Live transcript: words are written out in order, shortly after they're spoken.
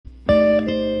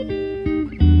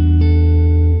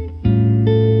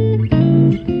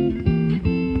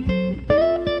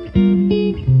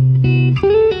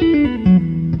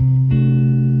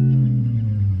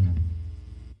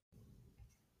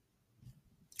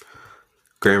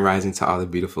Grand rising to all the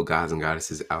beautiful gods and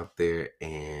goddesses out there,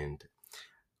 and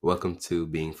welcome to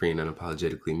Being Free and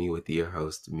Unapologetically Me with your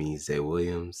host, me, Zay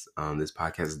Williams. This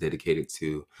podcast is dedicated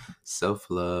to self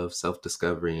love, self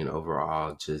discovery, and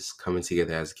overall just coming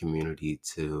together as a community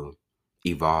to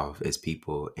evolve as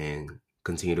people and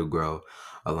continue to grow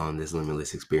along this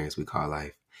limitless experience we call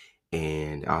life.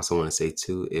 And I also want to say,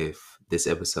 too, if this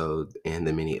episode and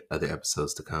the many other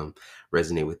episodes to come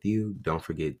resonate with you, don't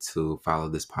forget to follow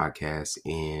this podcast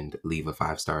and leave a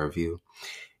 5-star review.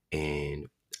 And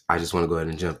I just want to go ahead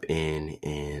and jump in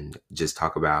and just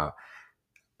talk about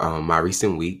my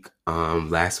recent week.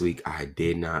 Last week I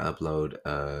did not upload.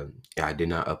 I did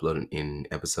not upload an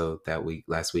episode that week.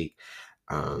 Last week,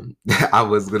 I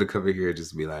was gonna come in here and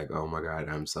just be like, "Oh my God,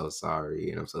 I'm so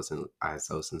sorry," and I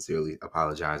so sincerely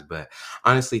apologize. But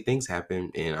honestly, things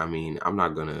happen, and I mean, I'm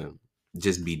not gonna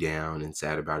just be down and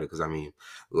sad about it because I mean,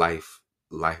 life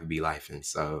be life, and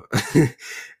so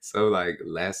so like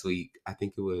last week, I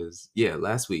think it was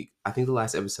last week. I think the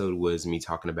last episode was me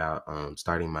talking about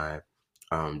starting my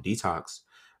detox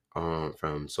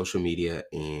from social media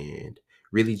and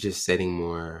really just setting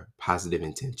more positive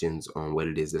intentions on what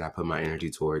it is that I put my energy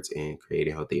towards and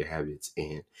creating healthier habits.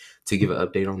 And to give an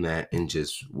update on that and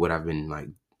just what I've been like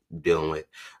dealing with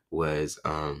was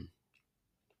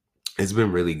it's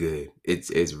been really good.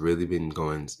 It's really been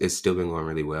going. It's still been going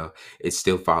really well. It's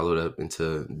still followed up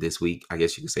into this week. I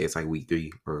guess you could say it's like week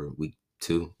 3 or week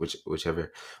 2,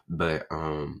 whichever. But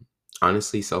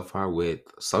honestly, so far with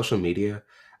social media,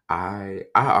 I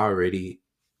already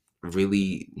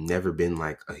really never been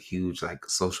like a huge like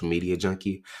social media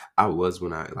junkie. I was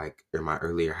when I like in my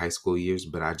earlier high school years,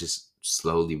 but I just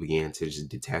slowly began to just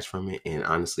detach from it. And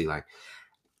honestly, like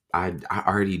I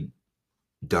already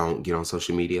don't get on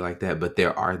social media like that, but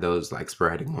there are those like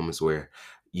sporadic moments where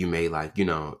you may like,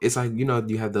 it's like,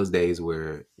 you have those days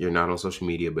where you're not on social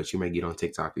media, but you may get on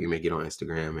TikTok or you may get on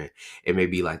Instagram, and it may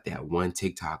be like that one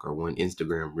TikTok or one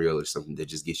Instagram reel or something that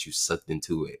just gets you sucked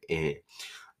into it. And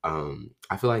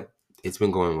I feel like it's been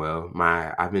going well.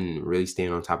 I've been really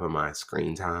staying on top of my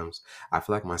screen times. I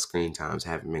feel like my screen times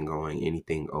haven't been going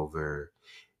anything over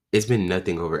it's been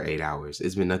nothing over 8 hours.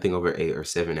 It's been nothing over 8 or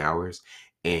 7 hours.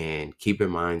 And keep in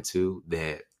mind too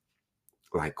that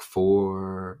like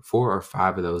four or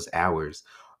five of those hours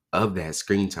of that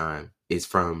screen time is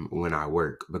from when I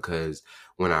work, because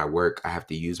when I work I have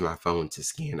to use my phone to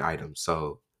scan items.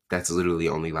 So that's literally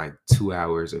only like 2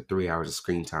 hours or 3 hours of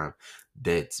screen time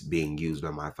that's being used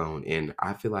on my phone. And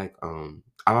I feel like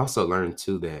I've also learned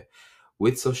too that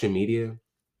with social media,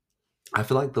 I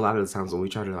feel like a lot of the times when we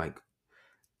try to like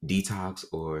detox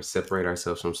or separate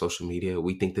ourselves from social media,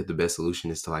 we think that the best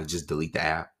solution is to like just delete the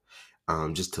app,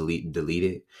 just delete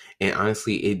it. And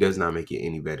honestly, it does not make it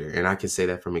any better. And I can say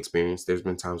that from experience. There's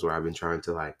been times where I've been trying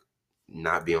to like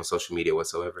not be on social media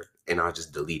whatsoever, and I'll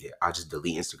just delete it. I'll just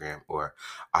delete Instagram or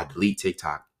I'll delete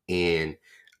TikTok, and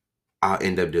I'll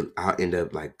end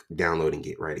up like downloading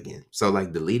it right again. So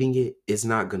like deleting it is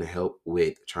not gonna help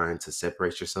with trying to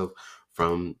separate yourself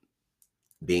from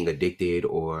being addicted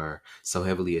or so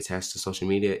heavily attached to social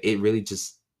media. It really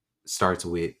just starts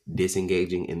with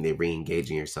disengaging and then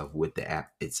re-engaging yourself with the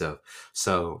app itself.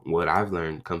 So what I've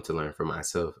come to learn for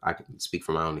myself, I can speak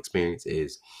from my own experience,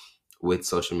 is with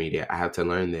social media, I have to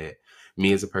learn that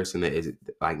me as a person that is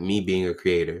like me being a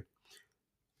creator,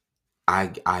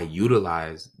 I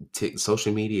utilize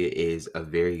social media is a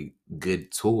very good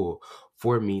tool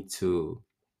for me to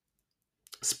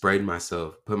spread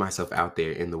myself, put myself out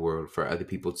there in the world for other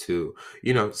people to,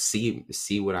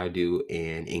 see what I do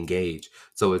and engage.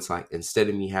 So it's like instead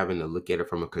of me having to look at it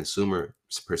from a consumer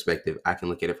perspective, I can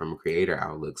look at it from a creator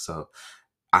outlook. So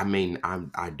I mean,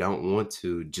 I don't want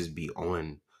to just be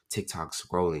on TikTok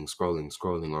scrolling,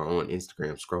 or on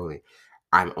Instagram scrolling.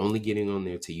 I'm only getting on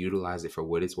there to utilize it for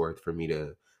what it's worth, for me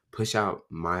to push out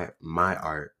my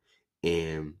art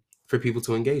and for people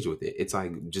to engage with it. It's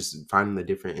like just finding the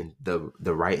different and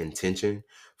the right intention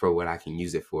for what I can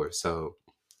use it for. So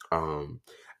um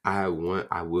I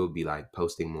will be like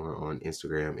posting more on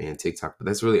Instagram and TikTok, but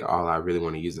that's really all I really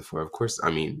want to use it for. Of course,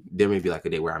 I mean, there may be like a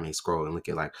day where I may scroll and look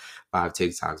at like 5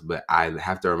 TikToks, but I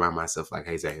have to remind myself like,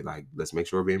 hey Zay, like let's make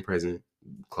sure we're being present,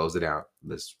 close it out,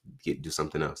 let's do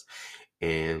something else.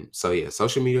 And so yeah,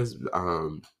 social media's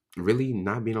really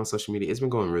not being on social media, it's been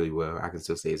going really well. I can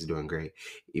still say it's doing great.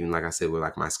 Even like I said, with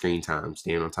like my screen time,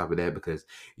 staying on top of that, because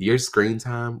your screen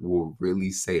time will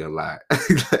really say a lot.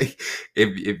 Like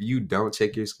if you don't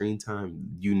check your screen time,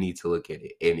 you need to look at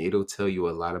it. And it'll tell you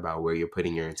a lot about where you're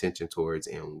putting your intention towards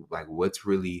and like what's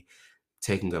really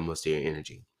taking up most of your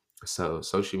energy. So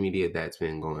social media, that's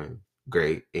been going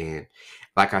great. And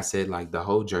like I said, like the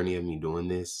whole journey of me doing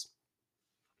this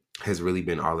has really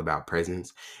been all about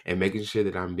presence and making sure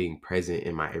that I'm being present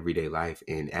in my everyday life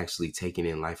and actually taking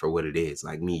in life for what it is,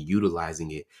 like me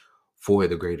utilizing it for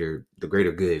the greater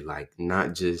good, like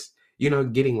not just,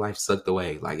 getting life sucked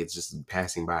away, like it's just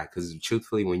passing by. Because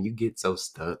truthfully, when you get so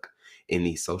stuck in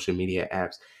these social media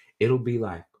apps, it'll be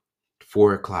like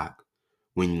 4 o'clock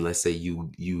when, let's say,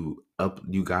 you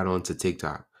got onto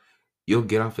TikTok. You'll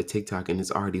get off of TikTok and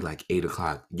it's already like 8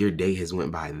 o'clock. Your day has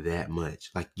went by that much.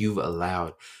 Like you've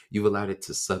allowed it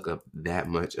to suck up that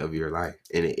much of your life.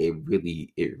 And it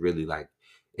really like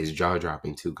is jaw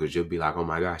dropping too, because you'll be like, oh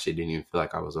my gosh, it didn't even feel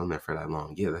like I was on there for that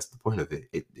long. Yeah, that's the point of it.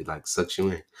 It like sucks you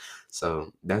in.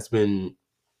 So that's been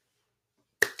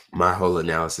my whole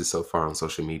analysis so far on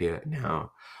social media.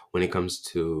 Now, when it comes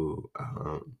to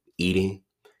eating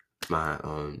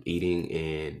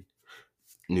and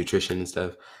nutrition and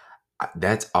stuff,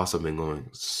 that's also been going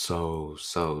so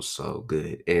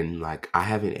good. And like I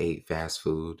haven't ate fast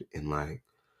food in like,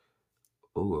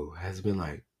 oh, has it been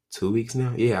like 2 weeks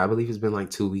now? Yeah, I believe it's been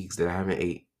like 2 weeks that I haven't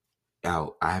ate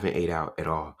out. I haven't ate out at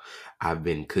all. I've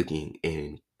been cooking,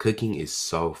 and cooking is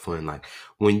so fun. Like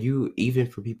when you, even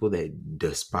for people that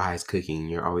despise cooking,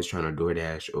 you're always trying to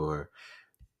DoorDash or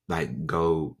like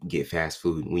go get fast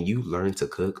food. When you learn to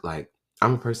cook, like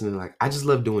I'm a person that like I just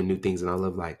love doing new things and I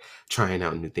love like trying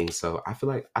out new things. So I feel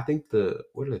like I think the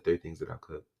what are the three things that I've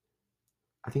cooked?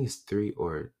 I think it's three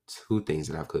or two things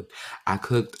that I've cooked. I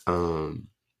cooked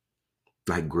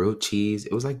like grilled cheese.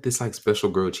 It was like this like special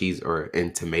grilled cheese or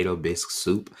and tomato bisque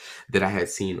soup that I had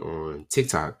seen on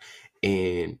TikTok.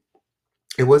 And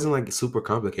it wasn't like super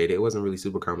complicated. It wasn't really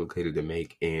super complicated to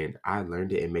make. And I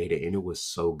learned it and made it, and it was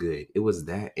so good. It was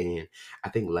that. And I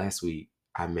think last week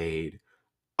I made,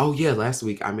 oh yeah, last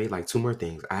week I made like two more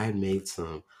things. I had made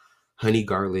some honey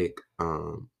garlic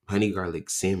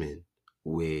salmon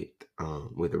with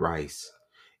rice.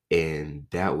 And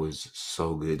that was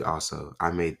so good also.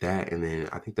 I made that, and then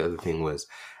I think the other thing was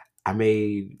I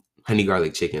made honey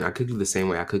garlic chicken. I cooked it the same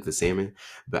way I cooked the salmon,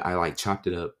 but I like chopped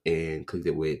it up and cooked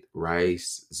it with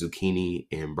rice, zucchini,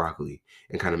 and broccoli,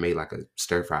 and kind of made like a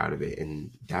stir fry out of it.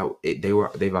 And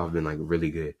they've all been like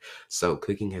really good. So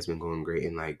cooking has been going great,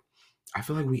 and like I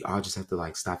feel like we all just have to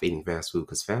like stop eating fast food,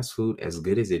 because fast food, as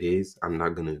good as it is, I'm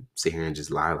not gonna sit here and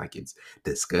just lie like it's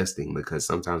disgusting, because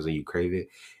sometimes when you crave it,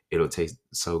 it'll taste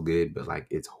so good, but like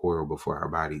it's horrible for our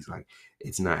bodies. Like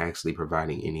it's not actually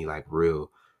providing any like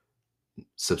real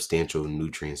substantial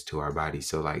nutrients to our body.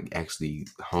 So like actually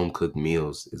home cooked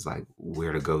meals is like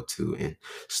where to go to and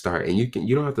start. And you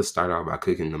don't have to start off by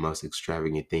cooking the most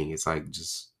extravagant thing. It's like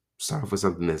just start off with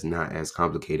something that's not as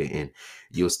complicated, and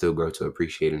you'll still grow to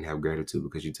appreciate and have gratitude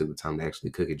because you took the time to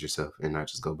actually cook it yourself and not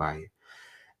just go buy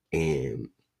it. And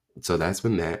so that's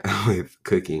been that with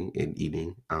cooking and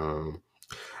eating.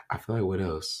 I feel like what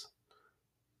else?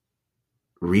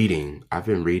 Reading. I've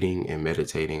been reading and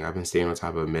meditating. I've been staying on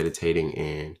top of meditating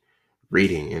and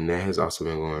reading, and that has also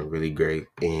been going really great.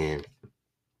 And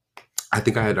I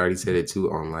think I had already said it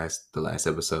too on the last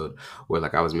episode, where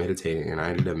like I was meditating and I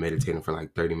ended up meditating for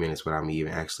like 30 minutes without me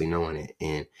even actually knowing it.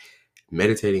 And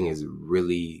meditating is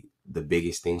really the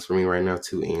biggest things for me right now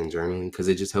too, and journaling, because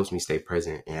it just helps me stay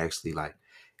present and actually like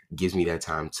gives me that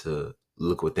time to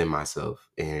look within myself.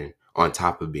 And on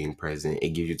top of being present, it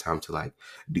gives you time to like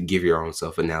to give your own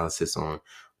self analysis on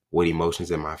what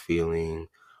emotions am I feeling,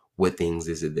 what things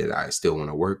is it that I still want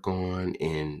to work on,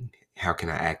 and how can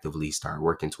I actively start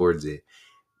working towards it.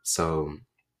 So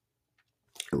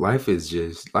life is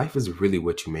really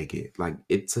what you make it. Like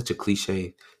it's such a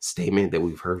cliche statement that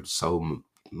we've heard so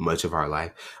much of our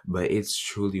life, but it's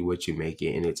truly what you make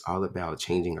it. And it's all about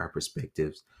changing our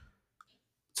perspectives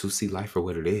to see life for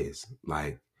what it is.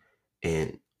 Like,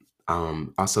 and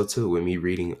also too with me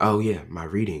reading, oh yeah, my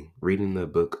reading the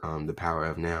book, The Power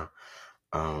of Now.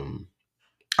 Um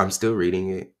I'm still reading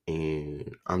it,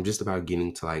 and I'm just about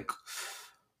getting to like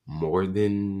more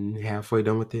than halfway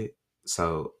done with it.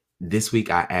 So this week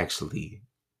I actually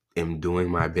am doing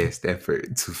my best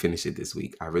effort to finish it this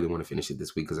week. I really want to finish it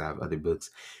this week because I have other books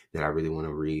that I really want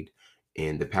to read.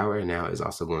 And The Power of Now is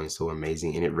also going so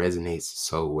amazing, and it resonates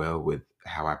so well with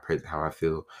how I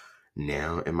feel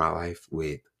now in my life.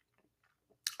 With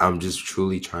I'm just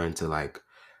truly trying to like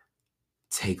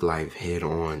take life head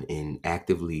on and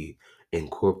actively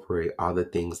incorporate all the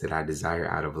things that I desire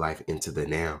out of life into the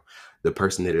now. The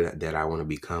person that I want to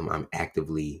become, I'm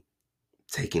actively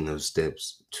taking those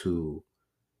steps to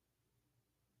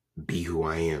be who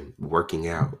I am, working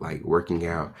out.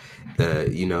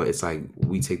 It's like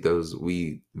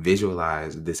we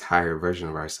visualize this higher version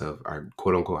of ourselves, our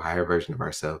quote unquote higher version of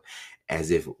ourselves,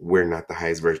 as if we're not the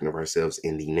highest version of ourselves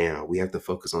in the now. We have to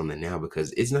focus on the now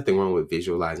because it's nothing wrong with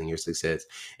visualizing your success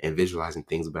and visualizing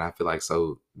things. But I feel like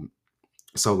so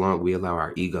long we allow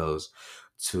our egos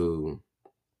to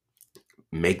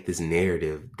make this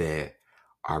narrative that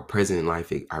our present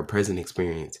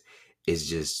experience is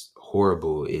just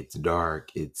horrible. It's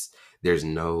dark. There's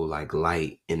no like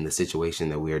light in the situation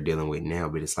that we are dealing with now,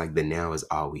 but it's like the now is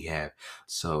all we have.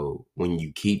 So when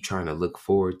you keep trying to look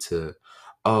forward to,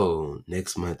 oh,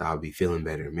 next month I'll be feeling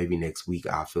better. Maybe next week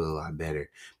I'll feel a lot better.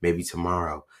 Maybe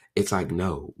tomorrow. It's like,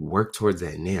 no, work towards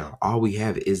that now. All we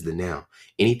have is the now.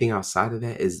 Anything outside of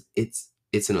that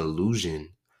it's an illusion,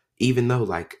 even though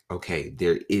like okay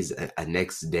there is a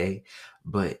next day,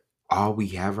 but all we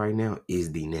have right now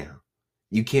is the now.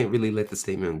 You can't really let the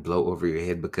statement blow over your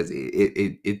head because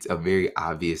it's a very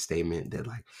obvious statement that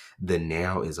like the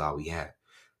now is all we have.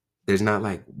 There's not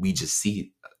like we just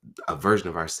see a version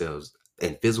of ourselves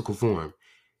in physical form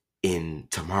in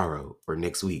tomorrow or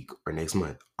next week or next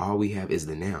month. All we have is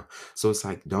the now. So it's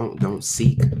like don't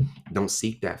seek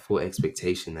that full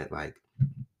expectation that like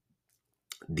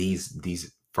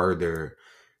these further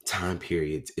time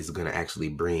periods is going to actually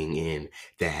bring in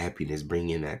that happiness, bring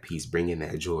in that peace, bring in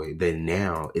that joy. The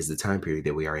now is the time period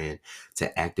that we are in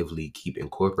to actively keep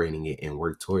incorporating it and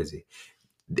work towards it.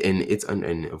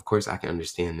 And of course I can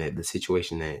understand that the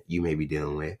situation that you may be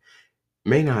dealing with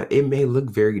it may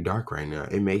look very dark right now.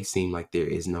 It may seem like there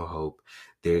is no hope.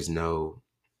 There's no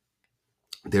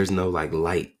like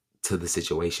light to the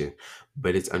situation,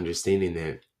 but it's understanding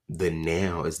that the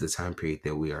now is the time period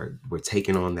that we're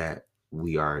taking on, that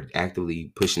we are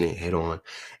actively pushing it head on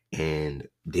and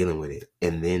dealing with it,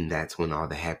 and then that's when all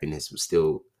the happiness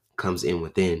still comes in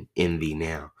within in the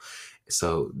now.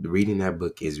 So reading that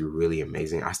book is really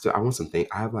amazing. I want something.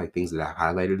 I have like things that I've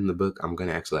highlighted in the book. I'm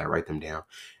gonna actually write them down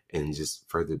and just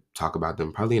further talk about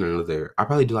them. Probably in another. I'll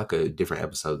probably do like a different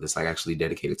episode that's like actually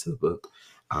dedicated to the book.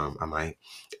 I might,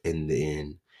 and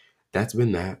then that's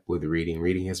been that with reading.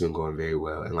 Reading has been going very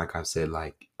well, and like I've said,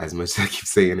 like as much as I keep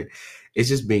saying it, it's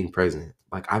just being present.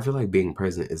 Like I feel like being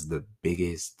present is the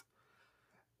biggest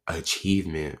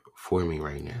achievement for me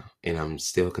right now, and I'm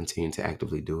still continuing to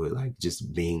actively do it, like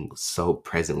just being so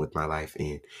present with my life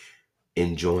and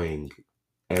enjoying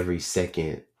every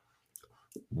second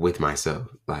with myself,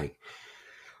 like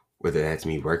whether that's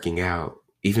me working out,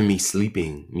 even me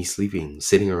sleeping,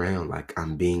 sitting around, like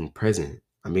I'm being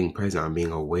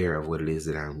aware of what it is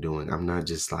that I'm doing. I'm not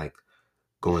just like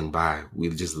going by. We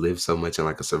just live so much in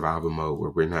like a survival mode where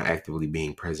we're not actively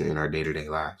being present in our day-to-day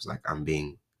lives. Like I'm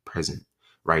being present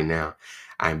right now.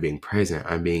 I'm being present.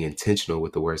 I'm being intentional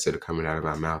with the words that are coming out of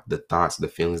my mouth, the thoughts, the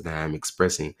feelings that I'm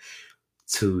expressing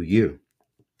to you.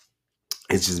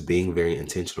 It's just being very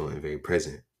intentional and very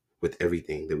present with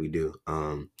everything that we do.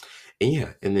 And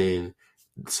yeah, and then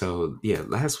so yeah,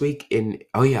 last week, and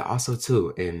oh yeah, also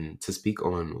too, and to speak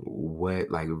on what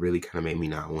like really kind of made me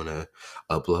not want to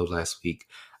upload last week,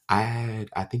 I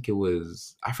think it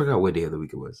was, I forgot what day of the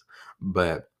week it was,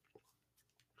 but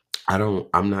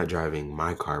I'm not driving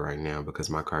my car right now because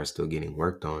my car is still getting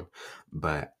worked on,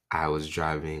 but I was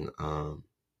driving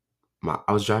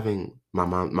my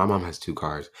mom has two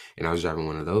cars, and I was driving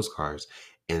one of those cars,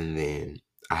 and then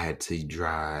I had to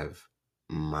drive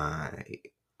my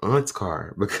aunt's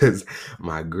car because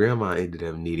my grandma ended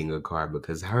up needing a car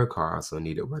because her car also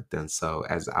needed work done. So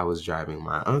as I was driving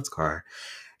my aunt's car,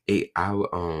 it I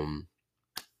while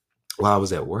I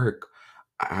was at work,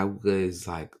 I was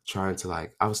like trying to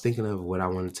like I was thinking of what I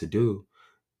wanted to do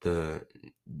the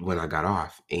when I got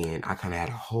off, and I kind of had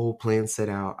a whole plan set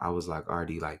out. I was like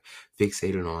already like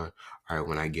fixated on, all right,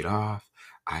 when I get off,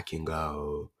 I can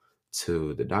go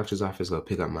to the doctor's office, go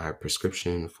pick up my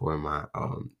prescription for my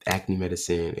acne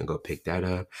medicine and go pick that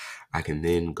up. I can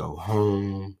then go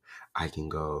home. I can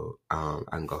go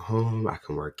home, I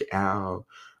can work out.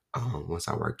 Once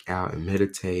I work out and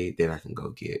meditate, then I can go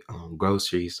get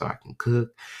groceries so I can cook.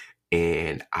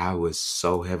 And I was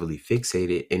so heavily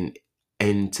fixated,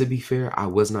 and to be fair, I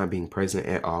was not being present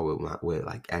at all with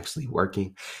like actually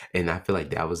working, and I feel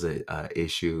like that was a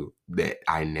issue that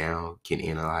I now can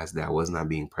analyze, that I was not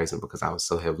being present because I was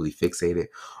so heavily fixated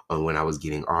on when I was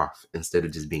getting off instead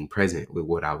of just being present with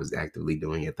what I was actively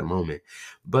doing at the moment.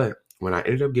 But when I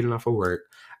ended up getting off of work,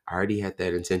 I already had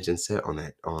that intention set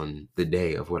on the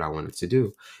day of what I wanted to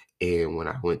do. And when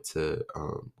I went to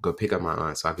go pick up my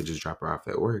aunt so I could just drop her off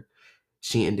at work,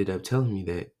 she ended up telling me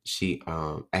that she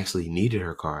actually needed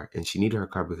her car, and she needed her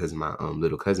car because my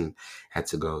little cousin had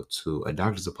to go to a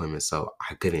doctor's appointment, so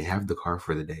I couldn't have the car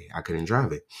for the day. I couldn't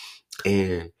drive it,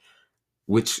 and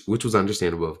which was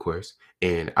understandable, of course.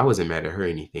 And I wasn't mad at her or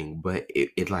anything, but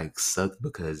it like sucked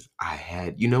because I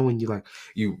had, when you like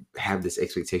you have this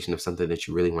expectation of something that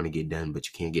you really want to get done, but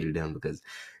you can't get it done because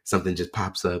something just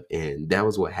pops up, and that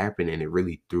was what happened, and it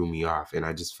really threw me off, and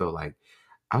I just felt like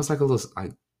I was like a little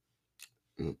like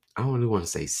I don't really want to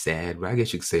say sad, but I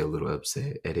guess you could say a little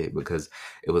upset at it because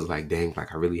it was like, dang,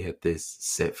 like I really had this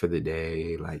set for the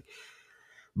day, like,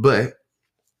 but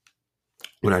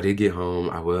when I did get home,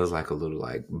 I was like a little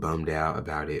like bummed out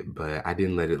about it, but I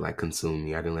didn't let it like consume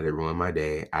me. I didn't let it ruin my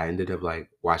day. I ended up like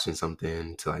watching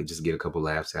something to like just get a couple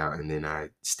laughs out, and then I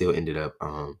still ended up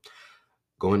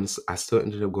I still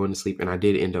ended up going to sleep, and I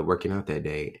did end up working out that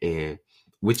day, and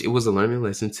which it was a learning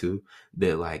lesson too,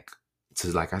 that like to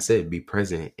like I said, be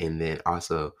present, and then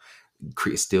also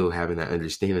still having that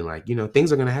understanding, like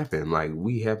things are gonna happen. Like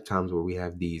we have times where we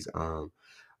have these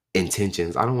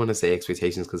intentions. I don't want to say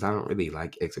expectations because I don't really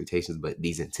like expectations, but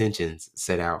these intentions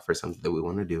set out for something that we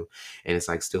want to do. And it's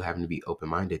like still having to be open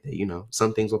minded that,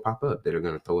 some things will pop up that are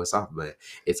going to throw us off. But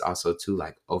it's also too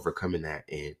like overcoming that.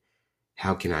 And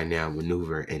how can I now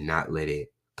maneuver and not let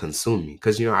it consume me?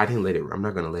 Because, I'm not going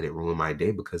to let it ruin my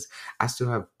day because I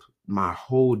still have my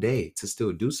whole day to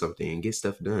still do something and get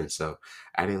stuff done. So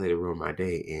I didn't let it ruin my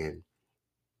day. And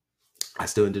I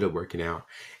still ended up working out,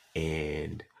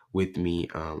 and with me,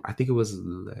 I think it was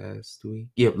last week.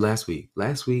 Yep, last week.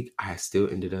 Last week, I still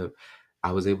ended up.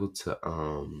 I was able to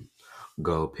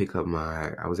go pick up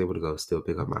my. I was able to go still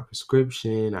pick up my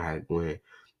prescription. I had went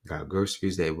got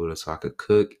groceries able to so I could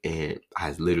cook, and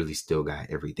I literally still got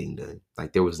everything done.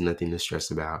 Like there was nothing to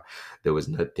stress about. There was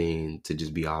nothing to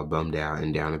just be all bummed out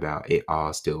and down about. It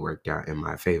all still worked out in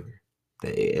my favor.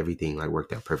 Everything like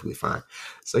worked out perfectly fine.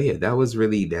 So yeah, that was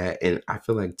really that. And I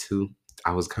feel like too,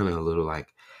 I was kind of a little like,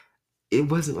 it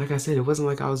wasn't like I said, it wasn't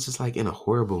like I was just like in a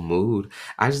horrible mood.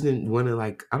 I just didn't want to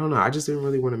like, I don't know. I just didn't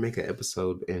really want to make an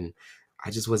episode, and I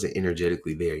just wasn't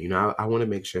energetically there. I want to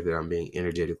make sure that I'm being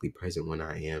energetically present when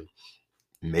I am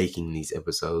making these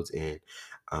episodes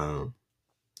um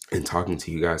and talking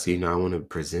to you guys. So, I want to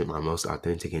present my most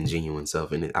authentic and genuine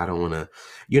self. And I don't want to,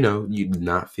 you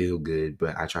not feel good,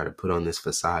 but I try to put on this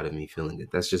facade of me feeling good.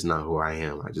 That's just not who I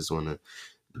am. I just want to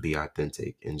be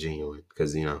authentic and genuine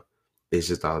because, it's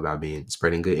just all about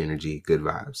spreading good energy, good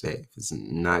vibes. Hey, if it's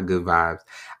not good vibes,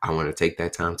 I want to take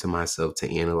that time to myself to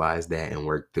analyze that and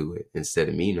work through it instead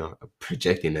of me,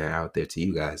 projecting that out there to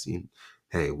you guys.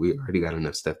 Hey, we already got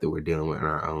enough stuff that we're dealing with on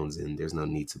our own, and there's no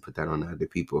need to put that on other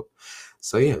people.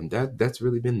 So yeah, that's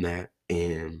really been that.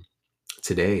 And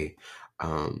today,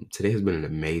 today has been an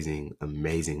amazing,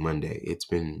 amazing Monday. It's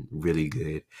been really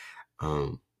good.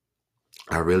 Um,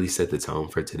 I really set the tone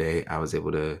for today. I was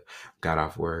able to got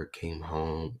off work, came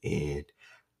home, and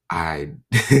I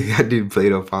I did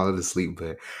plan on falling asleep,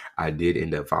 but I did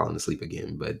end up falling asleep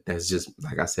again. But that's just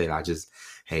like I said.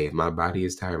 Hey, if my body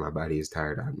is tired, my body is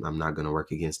tired. I'm not gonna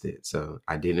work against it. So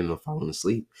I did end up falling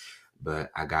asleep, but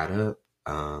I got up.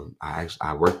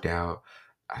 I worked out.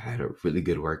 I had a really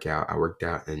good workout. I worked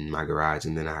out in my garage,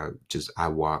 and then I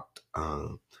walked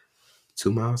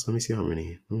 2 miles. Let me see how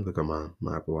many. Let me look at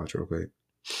my Apple Watch real quick.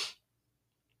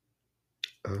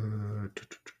 Uh,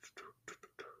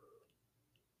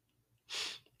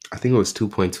 I think it was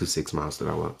 2.26 miles that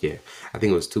I walked. Yeah, I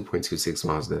think it was 2.26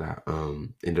 miles that I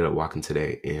ended up walking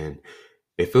today, and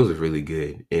it feels really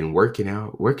good. And working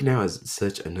out is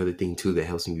such another thing too that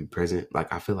helps me be present.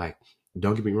 Like I feel like,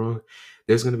 don't get me wrong,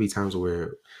 there's gonna be times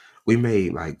where we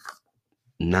may like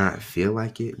not feel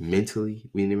like it mentally.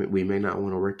 We may not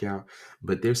want to work out,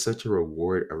 but there's such a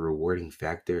rewarding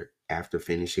factor after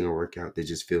finishing a workout that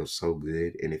just feels so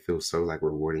good, and it feels so like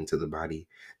rewarding to the body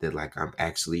that like I'm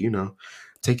actually,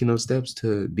 taking those steps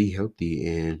to be healthy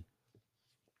and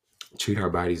treat our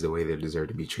bodies the way they deserve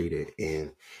to be treated.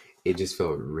 And it just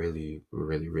felt really,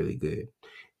 really, really good.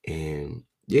 And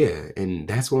yeah, and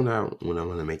that's when I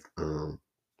want to make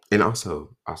and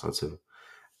also too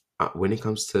when it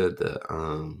comes to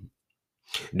the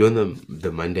doing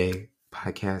the Monday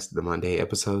podcast, the Monday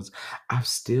episodes, I'm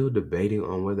still debating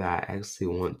on whether I actually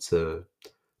want to,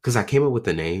 because I came up with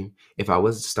the name. If I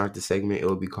was to start the segment, it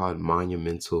would be called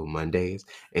Monumental Mondays,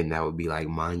 and that would be like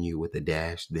Monu with a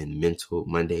dash, then Mental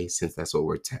Mondays, since that's what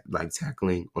we're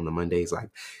tackling on the Mondays, like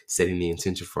setting the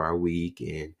intention for our week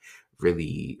and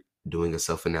really doing a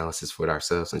self-analysis for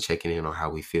ourselves and checking in on how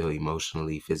we feel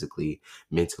emotionally, physically,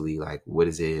 mentally. Like, what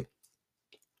is it?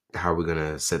 how we're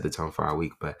gonna set the tone for our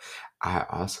week, but I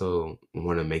also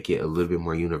want to make it a little bit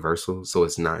more universal, so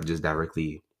it's not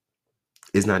directly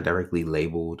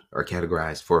labeled or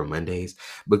categorized for Mondays,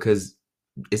 because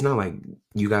it's not like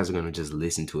you guys are gonna just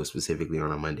listen to it specifically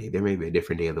on a Monday. There may be a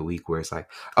different day of the week where it's like,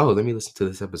 oh, let me listen to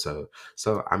this episode.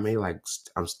 So I may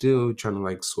I'm still trying to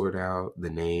like sort out the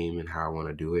name and how I want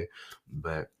to do it,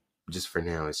 but just for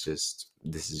now, this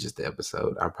is just the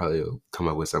episode. I'll probably come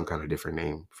up with some kind of different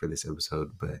name for this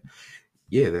episode, but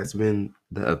yeah, that's been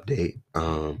the update.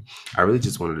 I really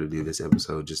just wanted to do this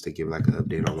episode just to give like an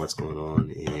update on what's going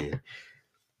on and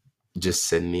just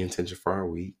setting the intention for our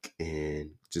week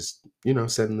and just,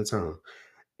 setting the tone.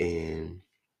 And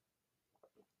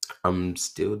I'm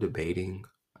still debating.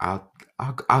 I'll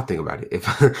think about it.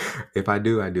 If if I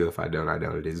do, I do. If I don't, I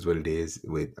don't. It is what it is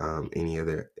with any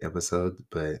other episode.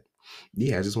 But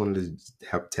yeah, I just wanted to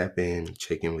help tap in,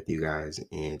 check in with you guys,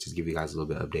 and just give you guys a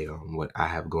little bit of update on what I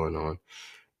have going on.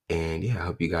 And yeah, I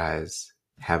hope you guys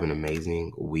have an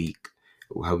amazing week.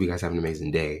 I hope you guys have an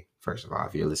amazing day. First of all,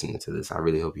 if you're listening to this, I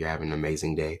really hope you're having an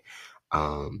amazing day.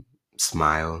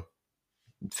 Smile,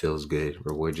 feels good.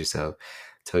 Reward yourself.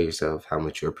 Tell yourself how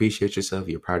much you appreciate yourself.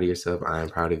 You're proud of yourself. I am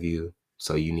proud of you.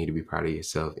 So you need to be proud of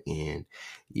yourself. And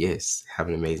yes, have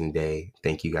an amazing day.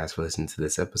 Thank you guys for listening to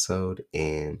this episode.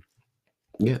 And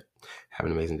yeah, have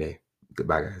an amazing day.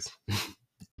 Goodbye, guys.